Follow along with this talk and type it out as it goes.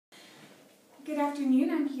Good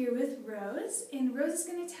afternoon, I'm here with Rose, and Rose is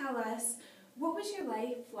going to tell us, what was your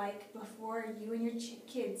life like before you and your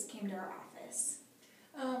kids came to our office?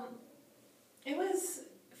 It was,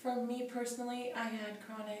 for me personally, I had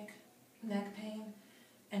chronic neck pain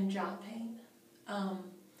and jaw pain.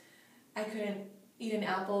 I couldn't eat an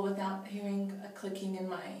apple without hearing a clicking in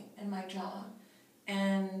my jaw,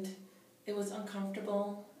 and it was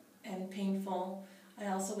uncomfortable and painful. I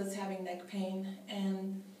also was having neck pain,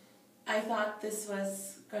 and I thought this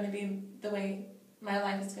was going to be the way my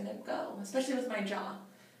life is going to go, especially with my jaw,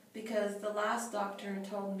 because the last doctor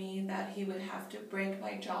told me that he would have to break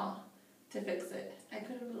my jaw to fix it. I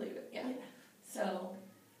couldn't believe it, yeah. So,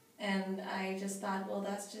 and I just thought, well,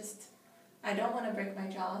 that's just, I don't want to break my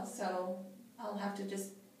jaw, so I'll have to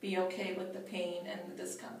just be okay with the pain and the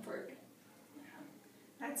discomfort.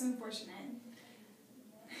 That's unfortunate.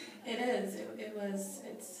 It is. It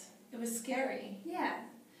was scary. Yeah.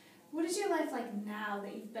 What is your life like now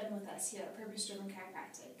that you've been with us here at Purpose Driven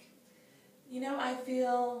Chiropractic? You know, I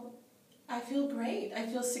feel great. I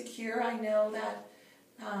feel secure. I know that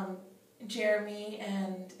Jeremy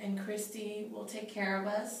and Christy will take care of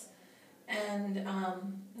us, and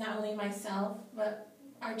not only myself, but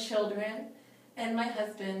our children and my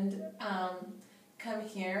husband come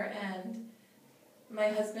here. And my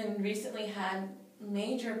husband recently had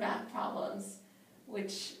major back problems,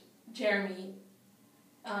 which Jeremy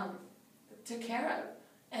took care of,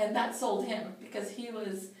 and that sold him, because he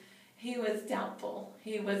was doubtful.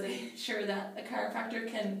 He wasn't sure that a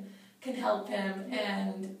chiropractor can help him,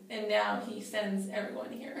 and now he sends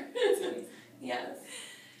everyone here. Yes.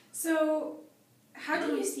 So, how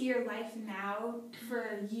do you see your life now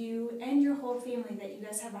for you and your whole family, that you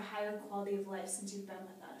guys have a higher quality of life since you've been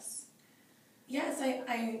with us? Yes,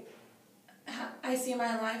 I see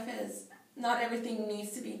my life as not everything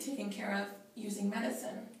needs to be taken care of using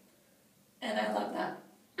medicine, and I love that.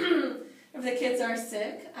 If the kids are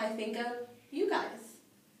sick, I think of you guys.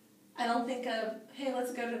 I don't think of, hey,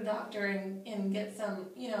 let's go to the doctor and get some,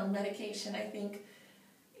 medication. I think,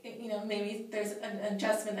 maybe there's an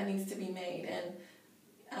adjustment that needs to be made,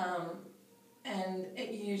 and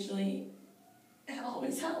it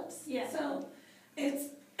always helps. Yeah. So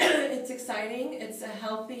it's exciting. It's a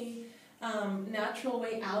healthy, natural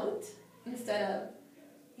way out, instead of,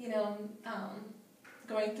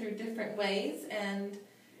 going through different ways, and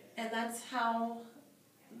that's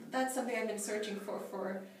something I've been searching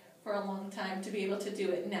for a long time, to be able to do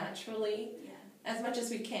it naturally, as much as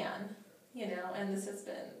we can, and this has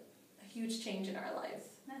been a huge change in our lives.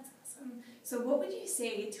 That's awesome. So what would you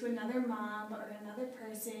say to another mom or another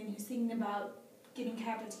person who's thinking about getting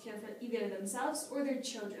chiropractic care for either themselves or their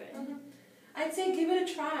children? Mm-hmm. I'd say give it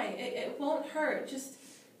a try. It won't hurt. Just,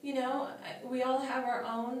 we all have our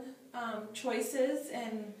own choices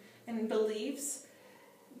and beliefs,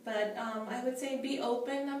 but I would say be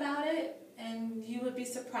open about it, and you would be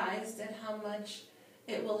surprised at how much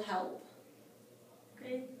it will help.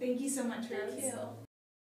 Great. Thank you so much, Rose. Thank you.